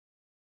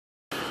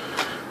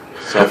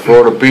So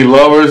for the P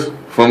lovers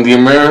from the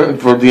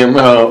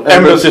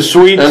Embassy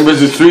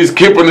Suites,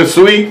 keeping it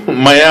sweet.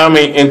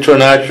 Miami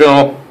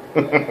International.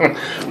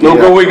 Look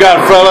what we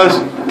got, fellas.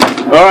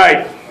 All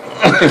right,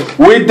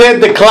 we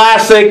did the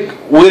classic.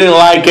 We didn't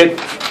like it.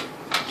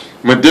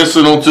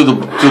 Medicinal to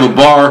the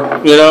bar.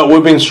 You know,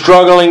 we've been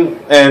struggling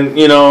and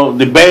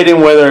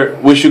debating whether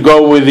we should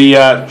go with the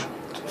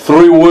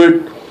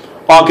 3-wood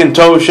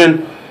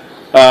Auchentoshan.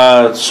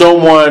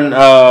 Someone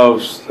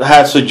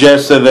has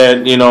suggested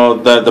that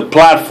the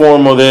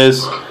platform of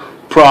this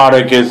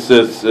product is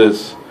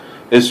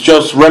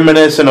just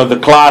reminiscent of the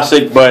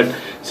classic, but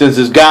since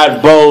it's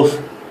got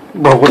both.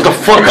 Bro, what the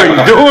fuck are you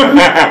doing?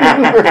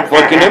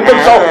 Fucking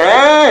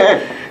imbecile.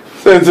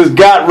 Since it's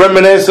got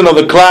reminiscent of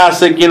the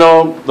classic,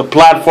 the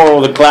platform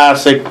of the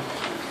classic,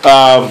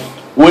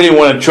 we didn't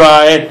want to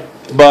try it,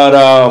 but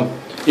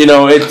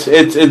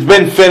it's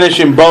been finished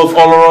in both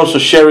Oloroso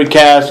Sherry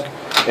Cask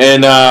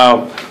and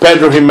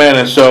Pedro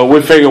Jimenez, so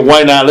we figured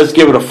why not? Let's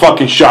give it a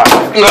fucking shot.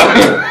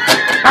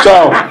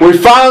 So we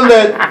found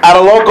it at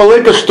a local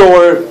liquor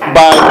store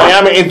by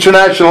Miami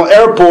International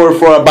Airport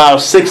for about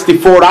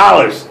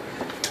 $64.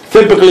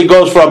 Typically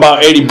goes for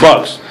about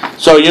 $80.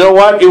 So you know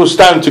what? It was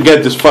time to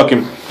get this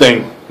fucking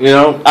thing.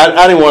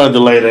 I didn't want to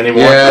delay it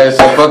anymore. Yeah, it's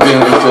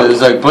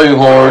like playing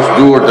horse,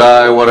 do or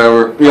die,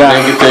 whatever. Yeah,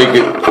 take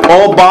it.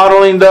 All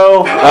bottling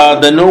though.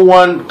 The new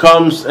one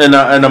comes in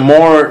a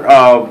more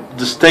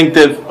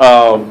distinctive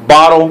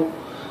bottle,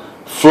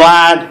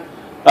 flat.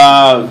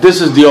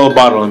 This is the old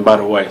bottling, by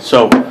the way.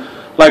 So,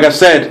 like I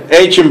said,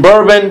 aged in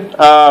bourbon,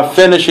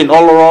 finished in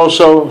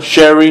Oloroso,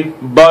 sherry,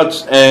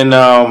 butts, and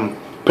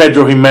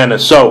Pedro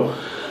Jimenez. So,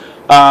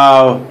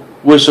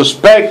 we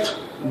suspect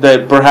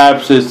that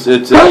perhaps it's a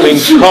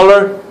pink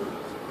color,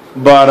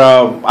 but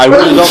I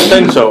really don't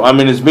think so. I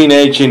mean, it's been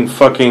aged in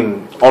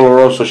fucking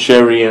Oloroso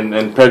sherry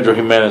and Pedro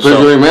Jimenez.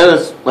 Pedro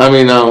Jimenez. I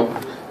mean,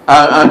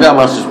 I got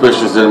my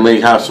suspicions that it may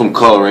have some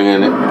coloring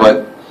in it,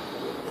 but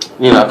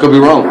I could be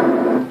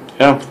wrong.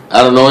 Yeah.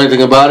 I don't know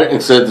anything about it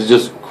except to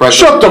just crack.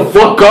 Shut the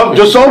fuck up!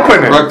 Just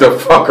open it. Crack the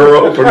fucker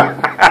open. All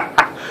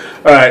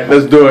right,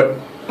 let's do it.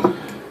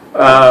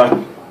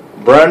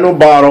 Brand new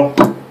bottle.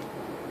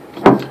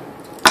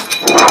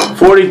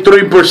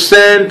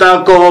 43%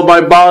 alcohol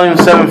by volume,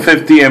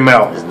 750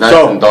 ml. It's nice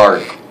and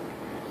dark.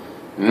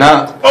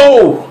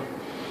 Oh!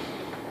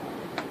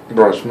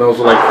 Bro, it smells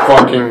like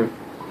fucking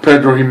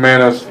Pedro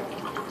Jimenez.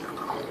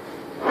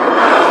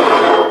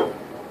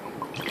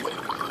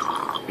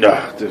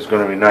 Yeah, this is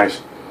gonna be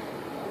nice.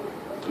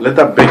 Let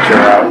that bitch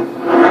air out.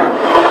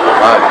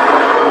 Why?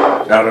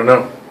 I don't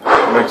know.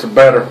 Makes it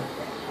better.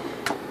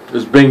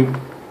 It's been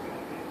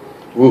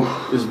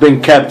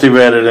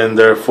captivated in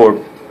there for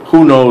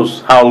who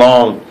knows how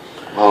long.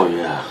 Oh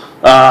yeah.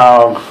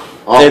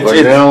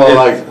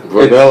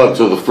 Vanilla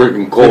to the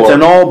freaking core. It's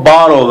an old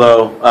bottle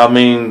though. I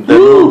mean, the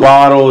new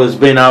bottle has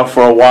been out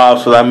for a while,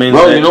 so that means.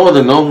 Bro, you know what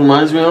the nose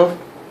reminds me of?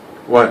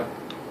 What?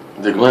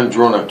 The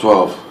Glendronach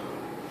 12.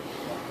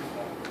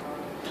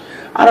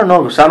 I don't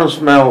know, because I don't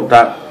smell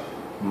that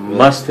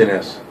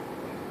mustiness.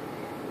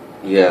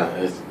 Yeah,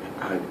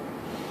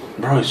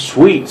 bro, it's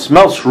sweet. It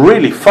smells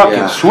really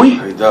fucking sweet.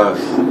 It does.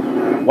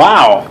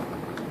 Wow.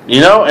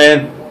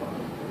 And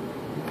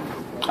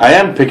I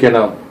am picking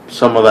up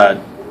some of that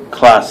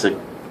classic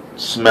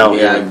smell.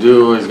 Yeah, I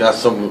do. It's got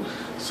some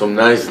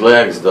nice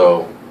legs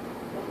though.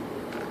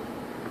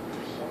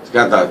 It's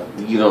got that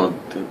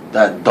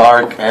that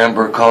dark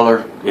amber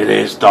color. It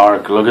is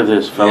dark. Look at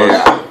this, fellas.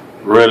 Yeah.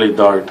 Really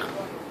dark.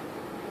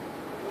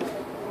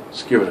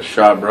 Let's give it a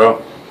shot,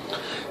 bro.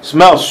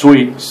 Smells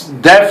sweet.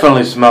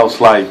 Definitely smells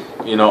like,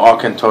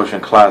 Auchentoshan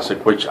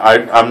Classic, which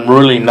I'm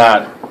really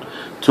not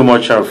too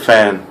much of a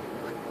fan.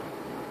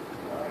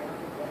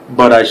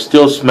 But I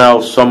still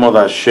smell some of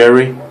that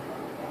sherry.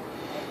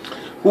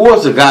 Who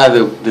was the guy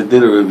that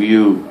did a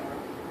review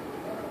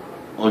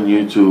on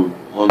YouTube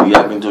on the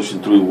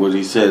Auchentoshan 3 where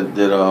he said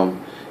that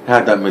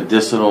had that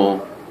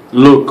medicinal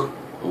look?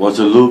 Was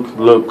it Luke?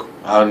 Look.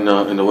 Out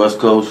in the West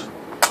Coast?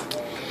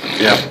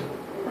 Yeah.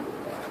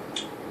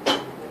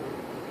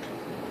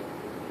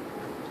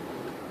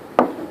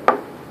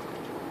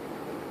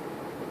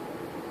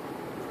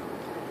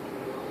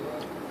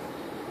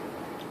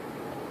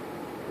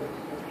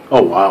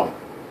 Oh wow.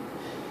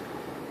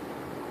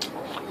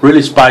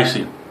 Really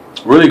spicy.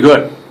 Really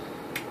good.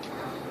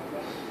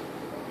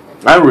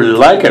 I really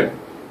like it.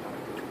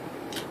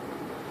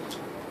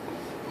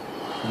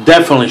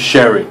 Definitely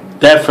sherry.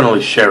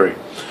 Definitely sherry.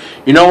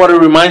 You know what it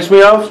reminds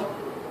me of?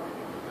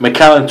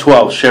 Macallan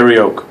 12 Sherry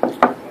Oak.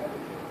 I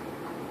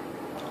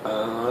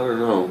don't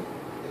know.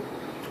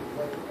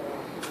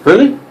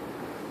 Really?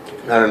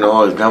 I don't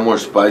know. It's got more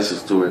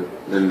spices to it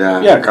than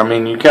that. Yeah, I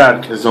mean you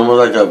got. It's almost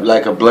like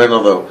a blend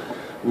of the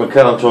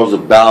Macallan 12's a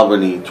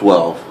Balvenie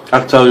 12.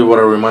 I'll tell you what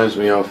it reminds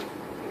me of.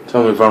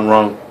 Tell me if I'm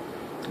wrong.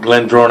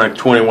 Glendronach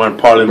 21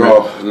 Parliament.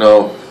 Bro,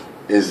 no.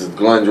 It's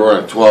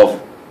Glendronach 12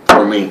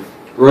 for me.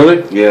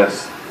 Really?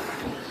 Yes.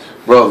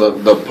 Bro,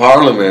 the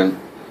Parliament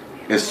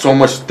is so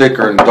much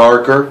thicker and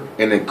darker,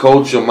 and it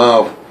coats your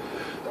mouth.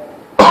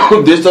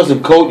 This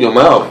doesn't coat your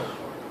mouth.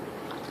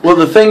 Well,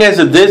 the thing is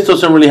that this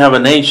doesn't really have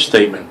an age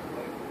statement.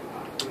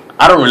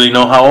 I don't really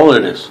know how old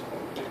it is.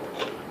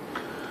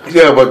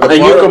 Yeah, but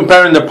and you're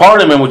comparing the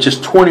Parliament, which is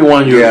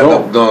 21 years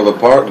old. The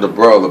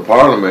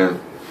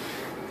Parliament,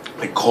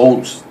 it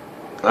coats.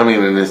 I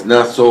mean, and it's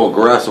not so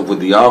aggressive with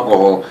the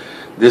alcohol.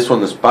 This one,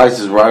 the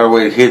spices right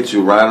away hits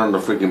you right on the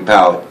freaking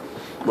palate.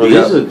 Well,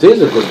 this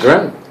is a good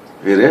drink.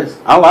 It is.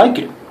 I like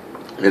it.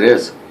 It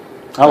is.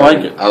 I like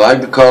it. I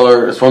like the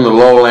color. It's from the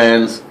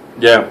lowlands.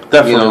 Yeah,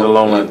 definitely the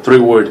lowland. 3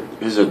 wood.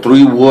 It's a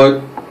 3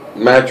 wood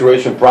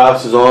maturation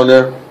process on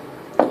there.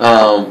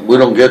 We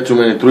don't get too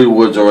many 3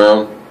 woods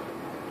around.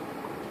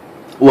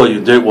 Well,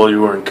 you did while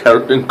you were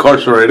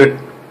incarcerated.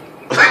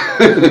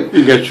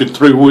 You get your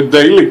 3 wood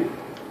daily.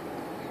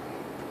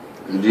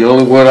 The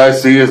only wood I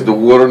see is the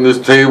wood on this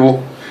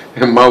table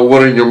and my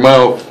wood in your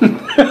mouth.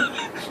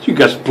 You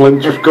got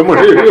splinters coming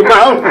out of your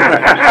mouth.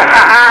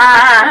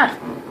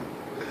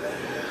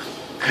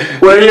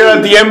 We're here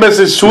at the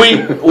Embassy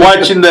Suite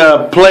watching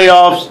the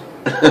playoffs.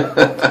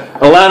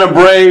 Atlanta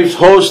Braves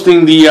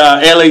hosting the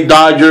LA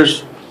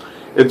Dodgers.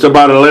 It's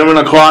about 11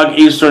 o'clock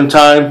Eastern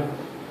time.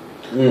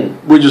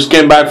 We just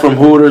came back from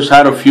Hooters,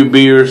 had a few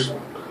beers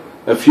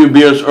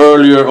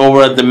earlier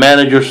over at the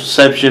manager's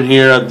reception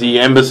here at the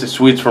Embassy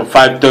Suites from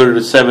 5:30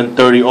 to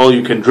 7:30. All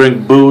you can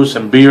drink booze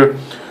and beer.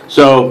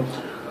 So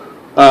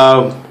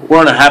we're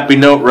on a happy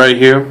note right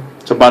here.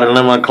 It's about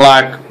 11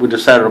 o'clock. We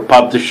decided to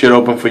pop this shit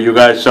open for you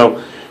guys.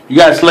 So you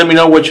guys let me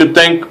know what you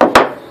think.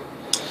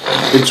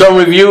 In some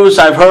reviews,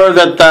 I've heard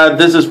that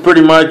this is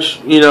pretty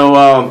much,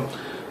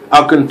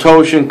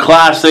 Auchentoshan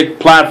classic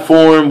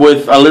platform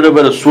with a little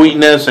bit of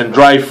sweetness and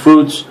dried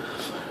fruits.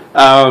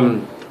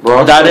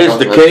 That is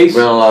the case. There's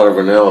been a lot of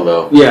vanilla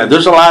though. Yeah,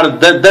 there's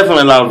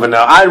definitely a lot of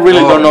vanilla. I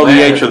really don't know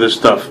the age of this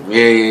stuff.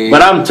 Yeah.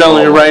 But I'm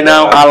telling you right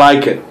now, I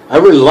like it. I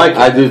really like it.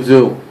 I do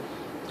too.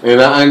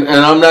 And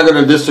I'm not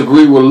gonna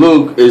disagree with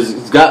Luke.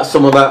 It's got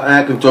some of that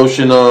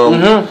Auchentoshan,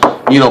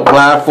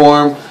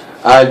 platform.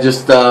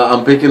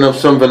 I'm picking up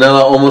some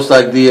vanilla, almost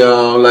like the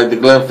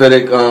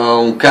Glenfiddich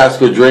Cask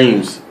of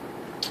Dreams.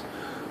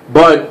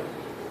 But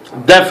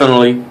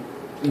definitely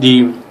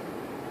the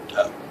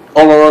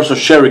Oloroso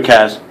Sherry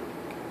Cask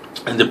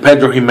and the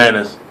Pedro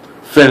Jimenez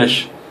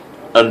finish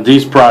on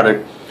this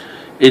product,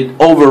 it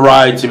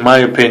overrides, in my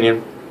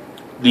opinion,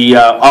 the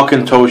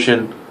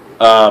Auchentoshan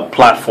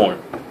platform.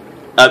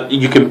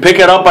 You can pick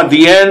it up at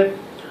the end,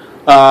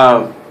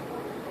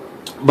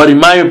 but in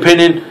my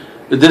opinion,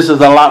 this is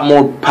a lot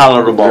more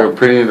palatable. Your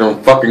opinion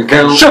don't fucking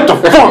count. Shut the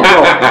fuck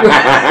up!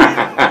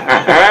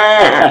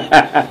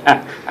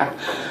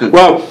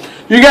 Well,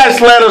 you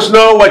guys let us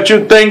know what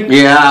you think.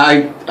 Yeah,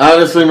 I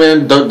honestly,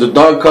 man, the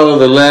dark color,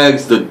 the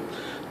legs, the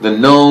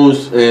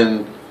nose,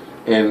 and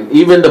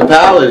even the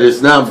palate,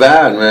 it's not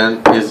bad,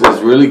 man. It's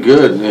really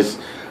good.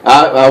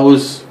 I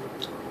was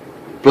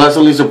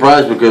pleasantly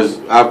surprised because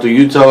after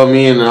you telling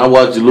me and I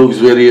watched Luke's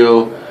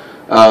video,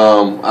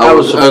 I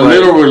was a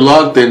little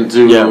reluctant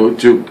to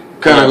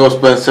kind of go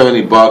spend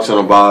 $70 on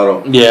a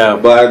bottle. Yeah.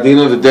 But at the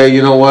end of the day,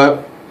 you know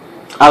what?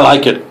 I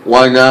like it.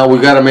 Why not? We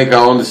got to make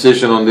our own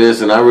decision on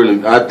this, and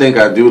I think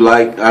I do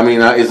like. I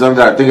mean, it's not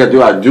that I think I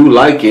do. I do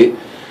like it.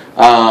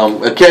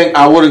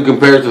 I wouldn't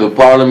compare it to the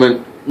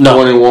Parliament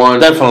 21.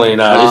 Definitely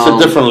not. It's a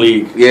different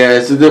league. Yeah,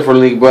 it's a different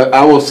league. But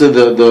I will say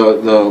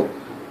the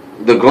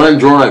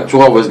Glendronach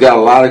 12 has got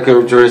a lot of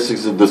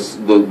characteristics of the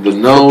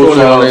nose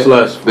on it,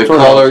 the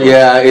color.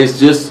 Yeah, it's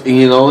just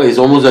it's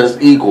almost as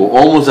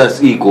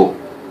equal.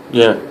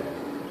 Yeah.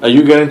 Are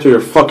you getting to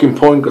your fucking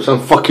point? Because I'm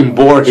fucking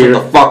bored here.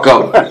 Shut the fuck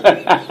up.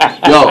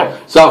 Yo,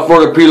 South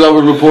Florida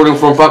P-Lovers reporting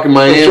from fucking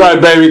Miami. That's right,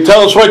 baby.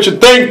 Tell us what you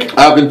think.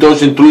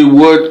 Auchentoshan 3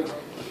 wood.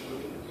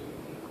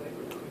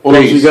 What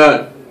else you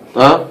got?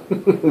 Huh?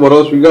 What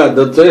else we got?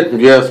 That's it?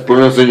 Yes, put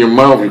us in your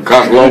mouth, you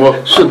cock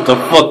lover. Shut the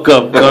fuck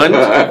up, gun.